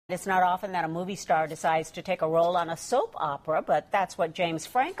It's not often that a movie star decides to take a role on a soap opera, but that's what James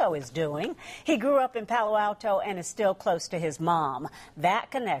Franco is doing. He grew up in Palo Alto and is still close to his mom.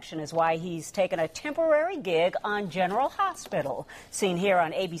 That connection is why he's taken a temporary gig on General Hospital, seen here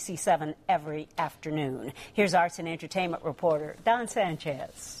on ABC 7 every afternoon. Here's arts and entertainment reporter Don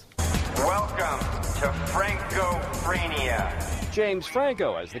Sanchez. Welcome to Franco-Frania. James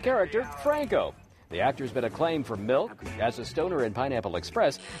Franco as the character Franco. The actor's been acclaimed for Milk, as a stoner in Pineapple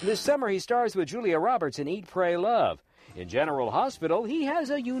Express. This summer he stars with Julia Roberts in Eat, Pray, Love. In General Hospital, he has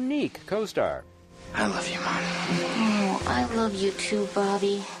a unique co-star. I love you, Mom. Oh, I love you too,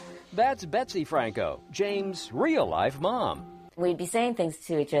 Bobby. That's Betsy Franco, James' real-life mom. We'd be saying things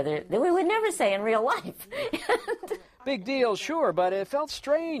to each other that we would never say in real life. Big deal, sure, but it felt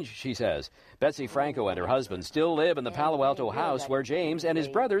strange, she says. Betsy Franco and her husband still live in the Palo Alto house where James and his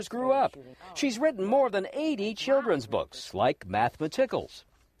brothers grew up. She's written more than 80 children's books, like Mathematicals.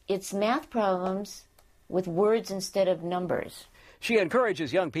 It's math problems with words instead of numbers. She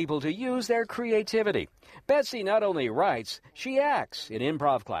encourages young people to use their creativity. Betsy not only writes, she acts in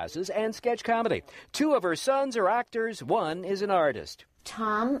improv classes and sketch comedy. 2 of her sons are actors, 1 is an artist.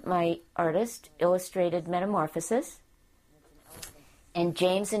 Tom, my artist, illustrated Metamorphosis, and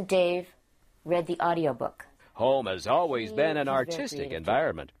James and Dave read the audiobook. Home has always been an artistic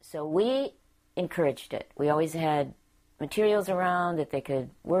environment. So we encouraged it. We always had materials around that they could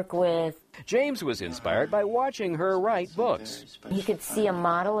work with. James was inspired by watching her write books. He could see a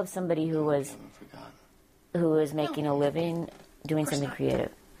model of somebody who was making a living doing something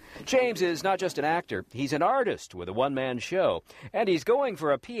creative. James is not just an actor, he's an artist with a one-man show, and he's going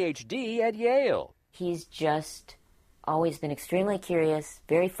for a PhD at Yale. He's just always been extremely curious,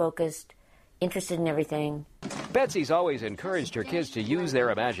 very focused, interested in everything. Betsy's always encouraged her kids to use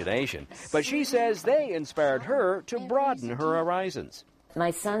their imagination, but she says they inspired her to broaden her horizons. My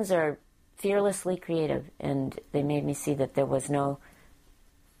sons are fearlessly creative, and they made me see that there was no,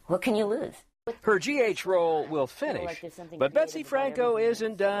 what can you lose? Her GH role will finish, but Betsy Franco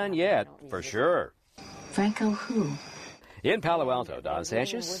isn't done yet, for sure. Franco who? In Palo Alto, Don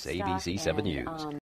Sanchez, ABC 7 News.